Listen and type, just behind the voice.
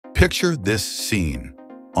Picture this scene.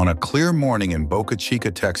 On a clear morning in Boca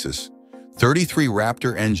Chica, Texas, 33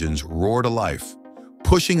 Raptor engines roar to life,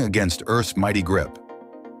 pushing against Earth's mighty grip.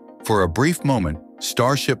 For a brief moment,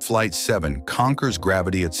 Starship Flight 7 conquers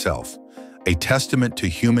gravity itself, a testament to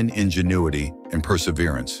human ingenuity and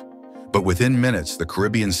perseverance. But within minutes, the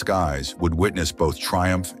Caribbean skies would witness both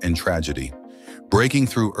triumph and tragedy. Breaking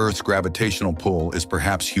through Earth's gravitational pull is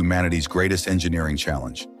perhaps humanity's greatest engineering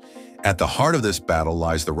challenge. At the heart of this battle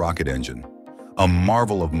lies the rocket engine, a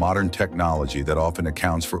marvel of modern technology that often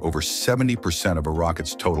accounts for over 70% of a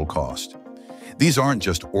rocket's total cost. These aren't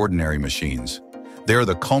just ordinary machines. They are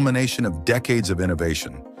the culmination of decades of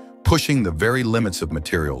innovation, pushing the very limits of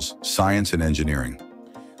materials, science, and engineering.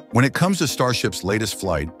 When it comes to Starship's latest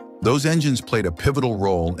flight, those engines played a pivotal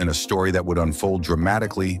role in a story that would unfold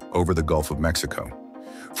dramatically over the Gulf of Mexico.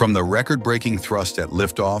 From the record-breaking thrust at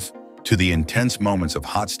liftoff, to the intense moments of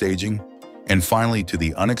hot staging, and finally to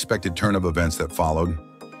the unexpected turn of events that followed,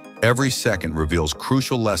 every second reveals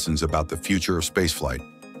crucial lessons about the future of spaceflight.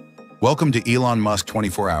 Welcome to Elon Musk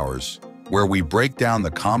 24 Hours, where we break down the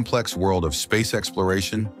complex world of space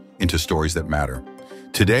exploration into stories that matter.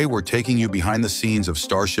 Today, we're taking you behind the scenes of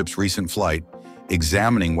Starship's recent flight,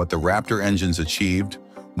 examining what the Raptor engines achieved,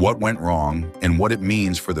 what went wrong, and what it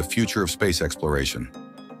means for the future of space exploration.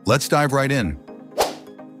 Let's dive right in.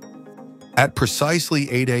 At precisely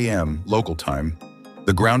 8 a.m. local time,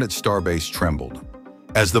 the ground at Starbase trembled.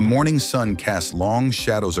 As the morning sun cast long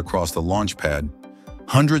shadows across the launch pad,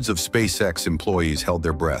 hundreds of SpaceX employees held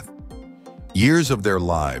their breath. Years of their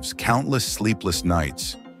lives, countless sleepless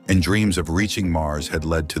nights, and dreams of reaching Mars had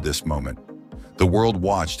led to this moment. The world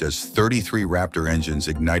watched as 33 Raptor engines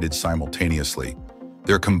ignited simultaneously,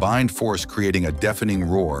 their combined force creating a deafening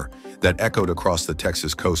roar that echoed across the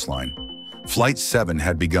Texas coastline. Flight 7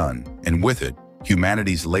 had begun, and with it,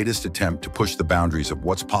 humanity's latest attempt to push the boundaries of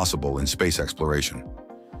what's possible in space exploration.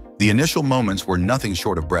 The initial moments were nothing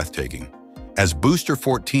short of breathtaking. As Booster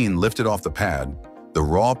 14 lifted off the pad, the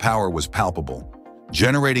raw power was palpable,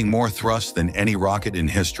 generating more thrust than any rocket in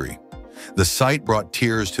history. The sight brought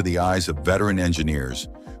tears to the eyes of veteran engineers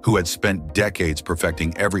who had spent decades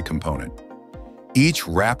perfecting every component. Each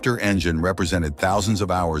Raptor engine represented thousands of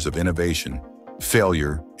hours of innovation,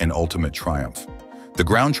 failure, and ultimate triumph. The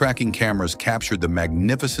ground tracking cameras captured the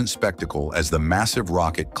magnificent spectacle as the massive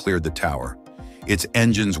rocket cleared the tower, its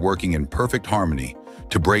engines working in perfect harmony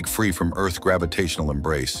to break free from Earth's gravitational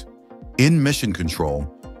embrace. In mission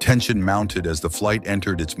control, tension mounted as the flight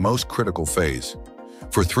entered its most critical phase.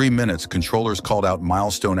 For 3 minutes, controllers called out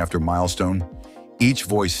milestone after milestone, each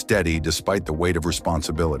voice steady despite the weight of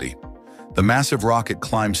responsibility. The massive rocket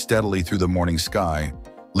climbed steadily through the morning sky,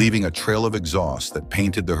 leaving a trail of exhaust that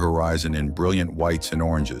painted the horizon in brilliant whites and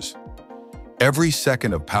oranges. Every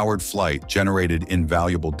second of powered flight generated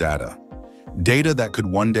invaluable data that could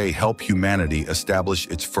one day help humanity establish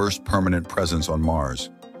its first permanent presence on Mars.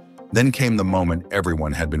 Then came the moment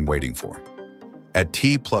everyone had been waiting for. At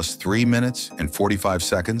T+3 minutes and 45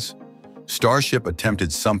 seconds, Starship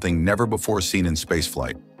attempted something never before seen in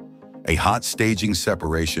spaceflight, a hot staging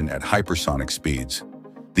separation at hypersonic speeds.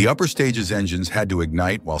 The upper stage's engines had to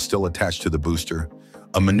ignite while still attached to the booster,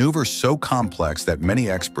 a maneuver so complex that many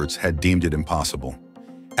experts had deemed it impossible.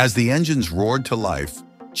 As the engines roared to life,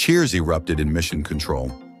 cheers erupted in mission control.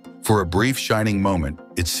 For a brief shining moment,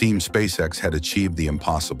 it seemed SpaceX had achieved the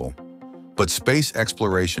impossible. But space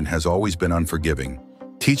exploration has always been unforgiving,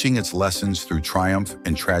 teaching its lessons through triumph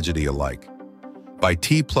and tragedy alike. By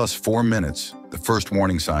T+4 minutes, the first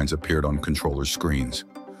warning signs appeared on controllers' screens.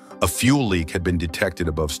 A fuel leak had been detected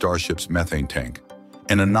above Starship's methane tank,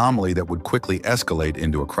 an anomaly that would quickly escalate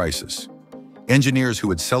into a crisis. Engineers who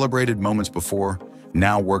had celebrated moments before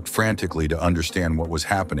now worked frantically to understand what was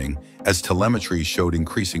happening as telemetry showed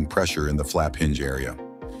increasing pressure in the flap hinge area.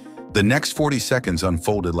 The next 40 seconds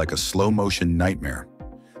unfolded like a slow-motion nightmare.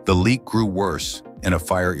 The leak grew worse, and a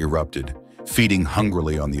fire erupted, feeding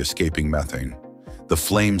hungrily on the escaping methane. The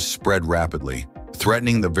flames spread rapidly,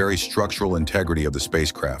 threatening the very structural integrity of the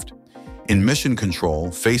spacecraft. In mission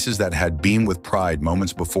control, faces that had beamed with pride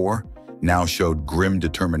moments before now showed grim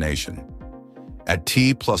determination. At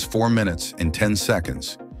T+4 minutes and 10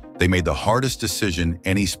 seconds, they made the hardest decision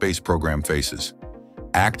any space program faces: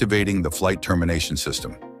 activating the flight termination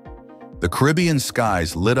system. The Caribbean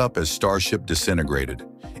skies lit up as Starship disintegrated,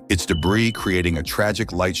 its debris creating a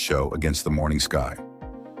tragic light show against the morning sky.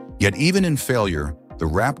 Yet even in failure, the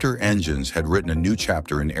Raptor engines had written a new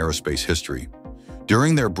chapter in aerospace history.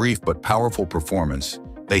 During their brief but powerful performance,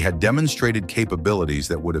 they had demonstrated capabilities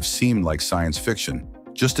that would have seemed like science fiction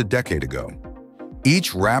just a decade ago.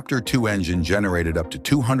 Each Raptor 2 engine generated up to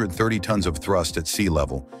 230 tons of thrust at sea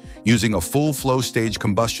level, using a full flow-stage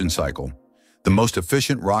combustion cycle, the most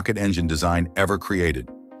efficient rocket engine design ever created.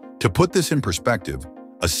 To put this in perspective,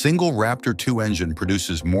 a single Raptor 2 engine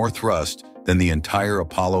produces more thrust than the entire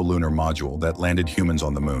Apollo lunar module that landed humans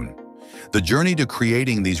on the moon. The journey to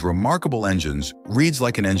creating these remarkable engines reads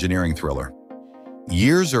like an engineering thriller.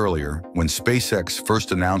 Years earlier, when SpaceX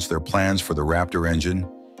first announced their plans for the Raptor engine,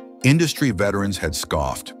 industry veterans had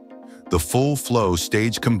scoffed. The full-flow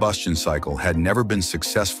stage combustion cycle had never been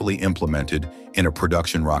successfully implemented in a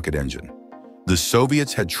production rocket engine. The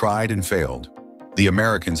Soviets had tried and failed. The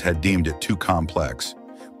Americans had deemed it too complex.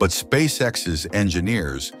 But SpaceX's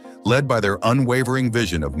engineers, led by their unwavering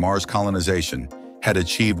vision of Mars colonization, had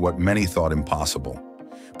achieved what many thought impossible.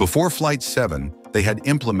 Before Flight 7, they had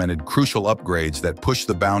implemented crucial upgrades that pushed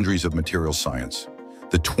the boundaries of material science.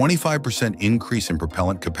 The 25% increase in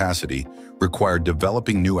propellant capacity required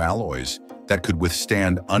developing new alloys that could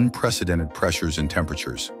withstand unprecedented pressures and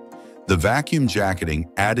temperatures. The vacuum jacketing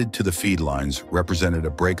added to the feed lines represented a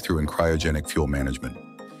breakthrough in cryogenic fuel management.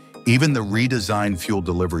 Even the redesigned fuel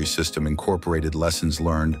delivery system incorporated lessons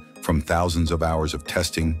learned from thousands of hours of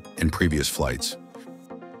testing and previous flights.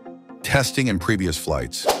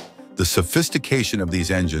 The sophistication of these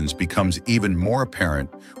engines becomes even more apparent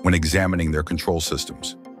when examining their control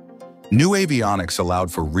systems. New avionics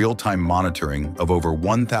allowed for real-time monitoring of over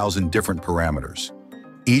 1,000 different parameters,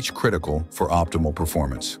 each critical for optimal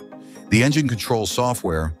performance. The engine control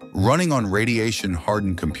software, running on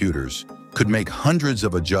radiation-hardened computers, could make hundreds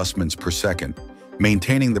of adjustments per second,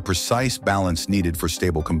 maintaining the precise balance needed for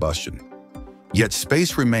stable combustion. Yet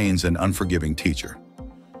space remains an unforgiving teacher.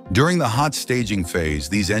 During the hot staging phase,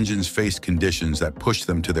 these engines faced conditions that pushed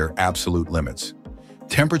them to their absolute limits.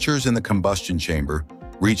 Temperatures in the combustion chamber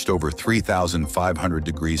reached over 3,500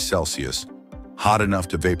 degrees Celsius, hot enough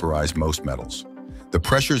to vaporize most metals. The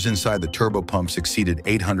pressures inside the turbopumps exceeded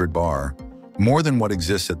 800 bar, more than what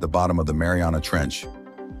exists at the bottom of the Mariana Trench.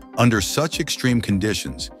 Under such extreme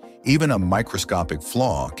conditions, even a microscopic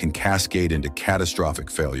flaw can cascade into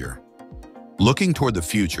catastrophic failure. Looking toward the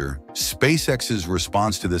future, SpaceX's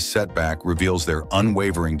response to this setback reveals their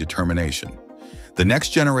unwavering determination. The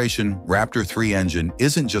next-generation Raptor 3 engine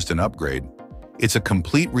isn't just an upgrade, it's a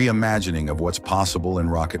complete reimagining of what's possible in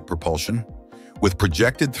rocket propulsion. With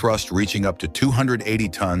projected thrust reaching up to 280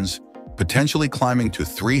 tons, potentially climbing to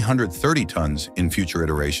 330 tons in future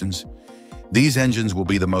iterations, these engines will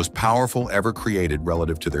be the most powerful ever created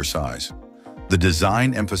relative to their size. The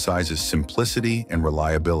design emphasizes simplicity and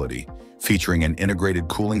reliability, featuring an integrated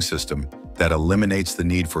cooling system that eliminates the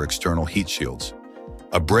need for external heat shields,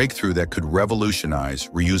 a breakthrough that could revolutionize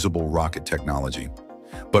reusable rocket technology.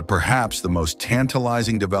 But perhaps the most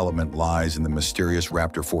tantalizing development lies in the mysterious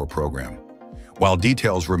Raptor 4 program. While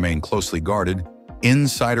details remain closely guarded,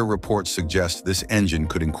 insider reports suggest this engine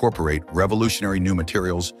could incorporate revolutionary new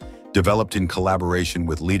materials developed in collaboration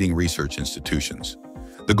with leading research institutions.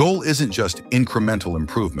 The goal isn't just incremental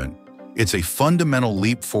improvement, it's a fundamental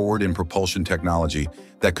leap forward in propulsion technology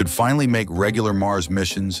that could finally make regular Mars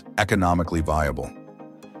missions economically viable.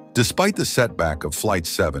 Despite the setback of Flight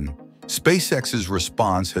 7, SpaceX's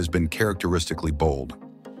response has been characteristically bold.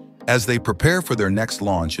 As they prepare for their next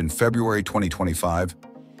launch in February 2025,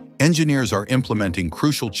 engineers are implementing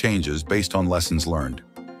crucial changes based on lessons learned.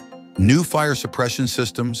 New fire suppression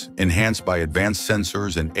systems, enhanced by advanced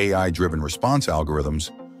sensors and AI-driven response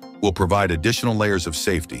algorithms, will provide additional layers of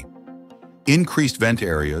safety. Increased vent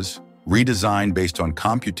areas, redesigned based on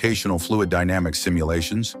computational fluid dynamics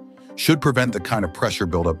simulations, should prevent the kind of pressure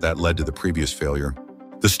buildup that led to the previous failure.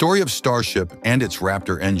 The story of Starship and its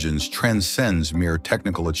Raptor engines transcends mere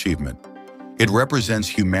technical achievement. It represents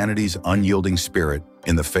humanity's unyielding spirit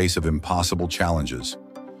in the face of impossible challenges.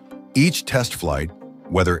 Each test flight,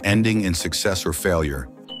 whether ending in success or failure,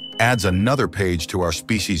 adds another page to our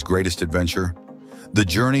species' greatest adventure, the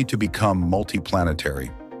journey to become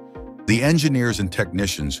multiplanetary. The engineers and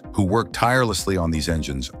technicians who work tirelessly on these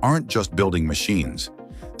engines aren't just building machines.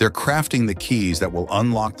 They're crafting the keys that will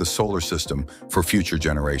unlock the solar system for future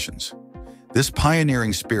generations. This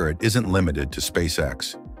pioneering spirit isn't limited to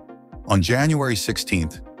SpaceX. On January 16,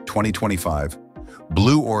 2025,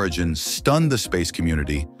 Blue Origin stunned the space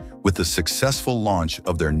community with the successful launch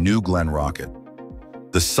of their New Glenn rocket.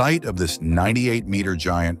 The sight of this 98-meter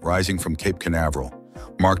giant rising from Cape Canaveral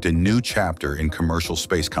marked a new chapter in commercial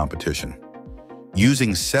space competition.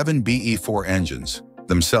 Using 7 BE-4 engines,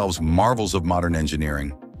 themselves marvels of modern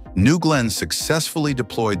engineering, New Glenn successfully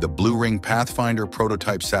deployed the Blue Ring Pathfinder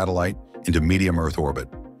prototype satellite into medium Earth orbit.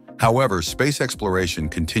 However, space exploration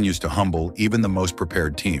continues to humble even the most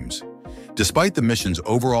prepared teams. Despite the mission's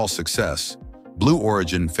overall success, Blue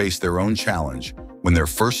Origin faced their own challenge when their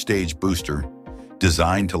first-stage booster,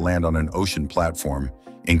 designed to land on an ocean platform,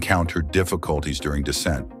 encountered difficulties during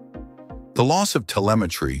descent. The loss of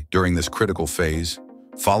telemetry during this critical phase,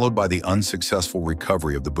 followed by the unsuccessful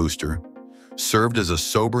recovery of the booster, served as a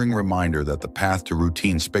sobering reminder that the path to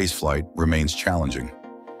routine spaceflight remains challenging.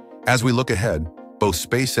 As we look ahead, both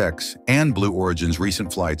SpaceX and Blue Origin's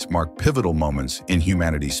recent flights mark pivotal moments in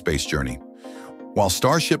humanity's space journey. While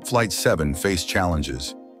Starship Flight 7 faced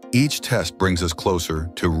challenges, each test brings us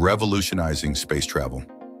closer to revolutionizing space travel.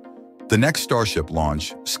 The next Starship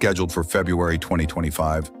launch, scheduled for February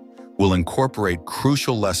 2025, will incorporate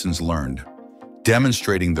crucial lessons learned,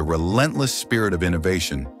 demonstrating the relentless spirit of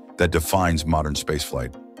innovation that defines modern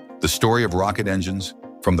spaceflight. The story of rocket engines,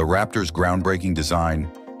 from the Raptor's groundbreaking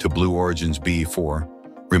design to Blue Origin's BE-4,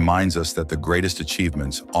 reminds us that the greatest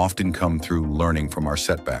achievements often come through learning from our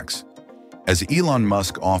setbacks. As Elon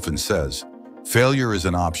Musk often says, failure is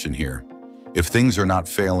an option here. If things are not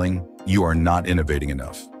failing, you are not innovating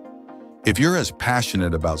enough. If you're as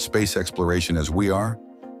passionate about space exploration as we are,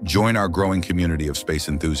 join our growing community of space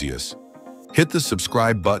enthusiasts. Hit the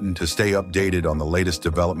subscribe button to stay updated on the latest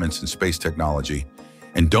developments in space technology,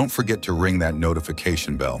 and don't forget to ring that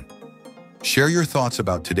notification bell. Share your thoughts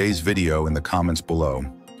about today's video in the comments below.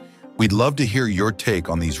 We'd love to hear your take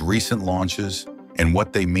on these recent launches and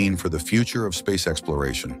what they mean for the future of space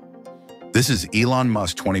exploration. This is Elon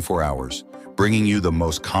Musk 24 Hours, bringing you the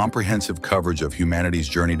most comprehensive coverage of humanity's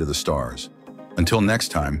journey to the stars. Until next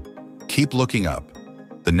time, keep looking up.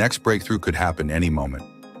 The next breakthrough could happen any moment.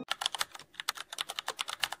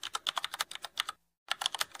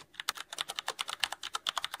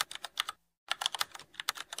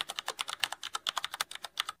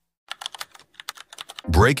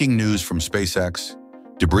 Breaking news from SpaceX,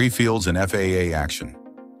 debris fields and FAA action.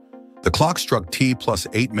 The clock struck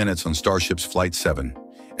T+8 minutes on Starship's Flight 7.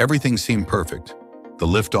 Everything seemed perfect. The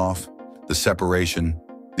liftoff, the separation,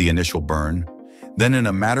 the initial burn. Then in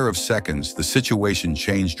a matter of seconds, the situation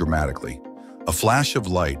changed dramatically. A flash of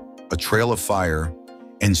light, a trail of fire,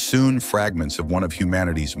 and soon fragments of one of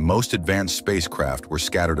humanity's most advanced spacecraft were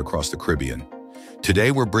scattered across the Caribbean.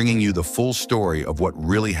 Today, we're bringing you the full story of what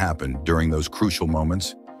really happened during those crucial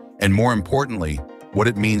moments, and more importantly, what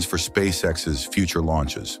it means for SpaceX's future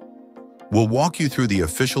launches. We'll walk you through the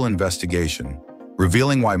official investigation,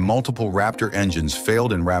 revealing why multiple Raptor engines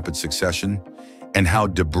failed in rapid succession, and how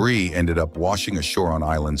debris ended up washing ashore on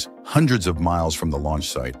islands hundreds of miles from the launch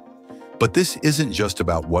site. But this isn't just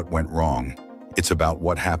about what went wrong, it's about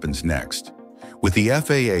what happens next. With the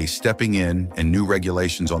FAA stepping in and new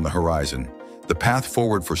regulations on the horizon, the path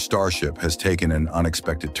forward for Starship has taken an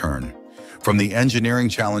unexpected turn. From the engineering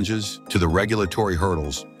challenges to the regulatory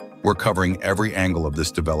hurdles, we're covering every angle of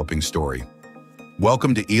this developing story.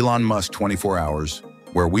 Welcome to Elon Musk 24 Hours,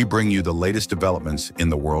 where we bring you the latest developments in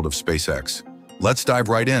the world of SpaceX. Let's dive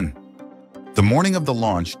right in. The morning of the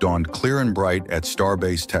launch dawned clear and bright at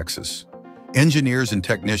Starbase, Texas. Engineers and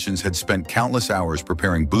technicians had spent countless hours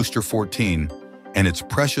preparing Booster 14 and its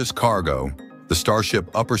precious cargo, the Starship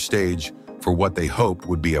upper stage, for what they hoped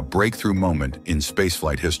would be a breakthrough moment in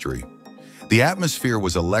spaceflight history. The atmosphere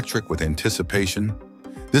was electric with anticipation.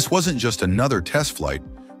 This wasn't just another test flight,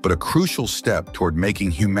 but a crucial step toward making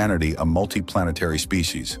humanity a multiplanetary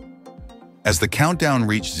species. As the countdown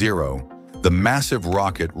reached zero, the massive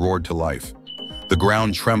rocket roared to life. The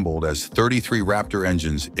ground trembled as 33 Raptor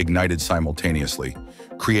engines ignited simultaneously,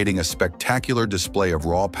 creating a spectacular display of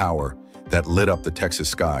raw power that lit up the Texas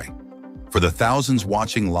sky. For the thousands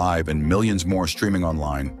watching live and millions more streaming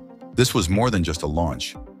online, this was more than just a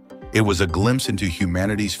launch. It was a glimpse into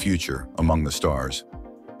humanity's future among the stars.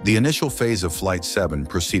 The initial phase of Flight 7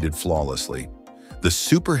 proceeded flawlessly. The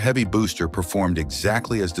Super Heavy booster performed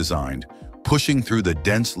exactly as designed, pushing through the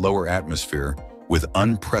dense lower atmosphere with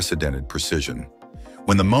unprecedented precision.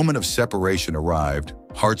 When the moment of separation arrived,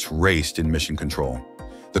 hearts raced in mission control.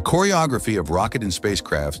 The choreography of rocket and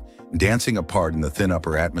spacecraft dancing apart in the thin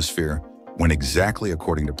upper atmosphere went exactly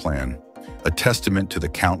according to plan, a testament to the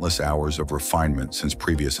countless hours of refinement since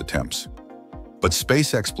previous attempts. But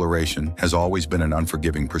space exploration has always been an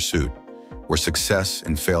unforgiving pursuit, where success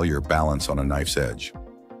and failure balance on a knife's edge.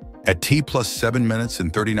 At T+7 minutes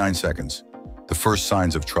and 39 seconds, the first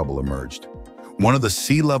signs of trouble emerged. One of the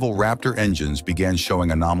sea-level Raptor engines began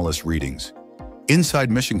showing anomalous readings. Inside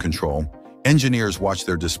mission control, engineers watched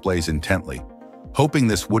their displays intently, hoping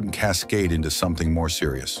this wouldn't cascade into something more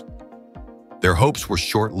serious. Their hopes were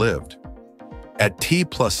short-lived. At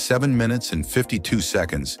T+7 minutes and 52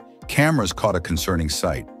 seconds, cameras caught a concerning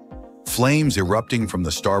sight: flames erupting from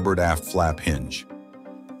the starboard aft flap hinge.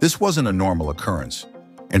 This wasn't a normal occurrence.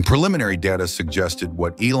 And preliminary data suggested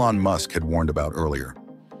what Elon Musk had warned about earlier.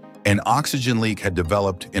 An oxygen leak had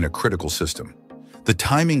developed in a critical system. The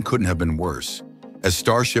timing couldn't have been worse, as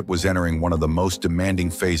Starship was entering one of the most demanding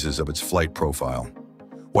phases of its flight profile.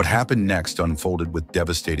 What happened next unfolded with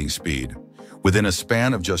devastating speed. Within a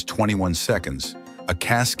span of just 21 seconds, a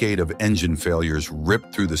cascade of engine failures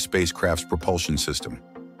ripped through the spacecraft's propulsion system.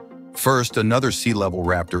 First, another sea-level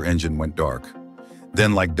Raptor engine went dark.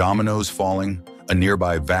 Then, like dominoes falling, a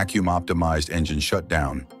nearby vacuum-optimized engine shut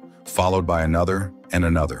down, followed by another and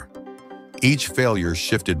another. Each failure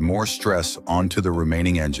shifted more stress onto the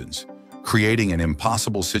remaining engines, creating an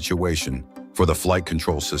impossible situation for the flight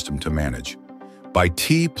control system to manage. By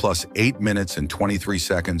T+8 minutes and 23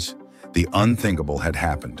 seconds, the unthinkable had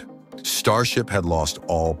happened. Starship had lost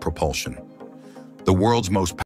all propulsion. The world's most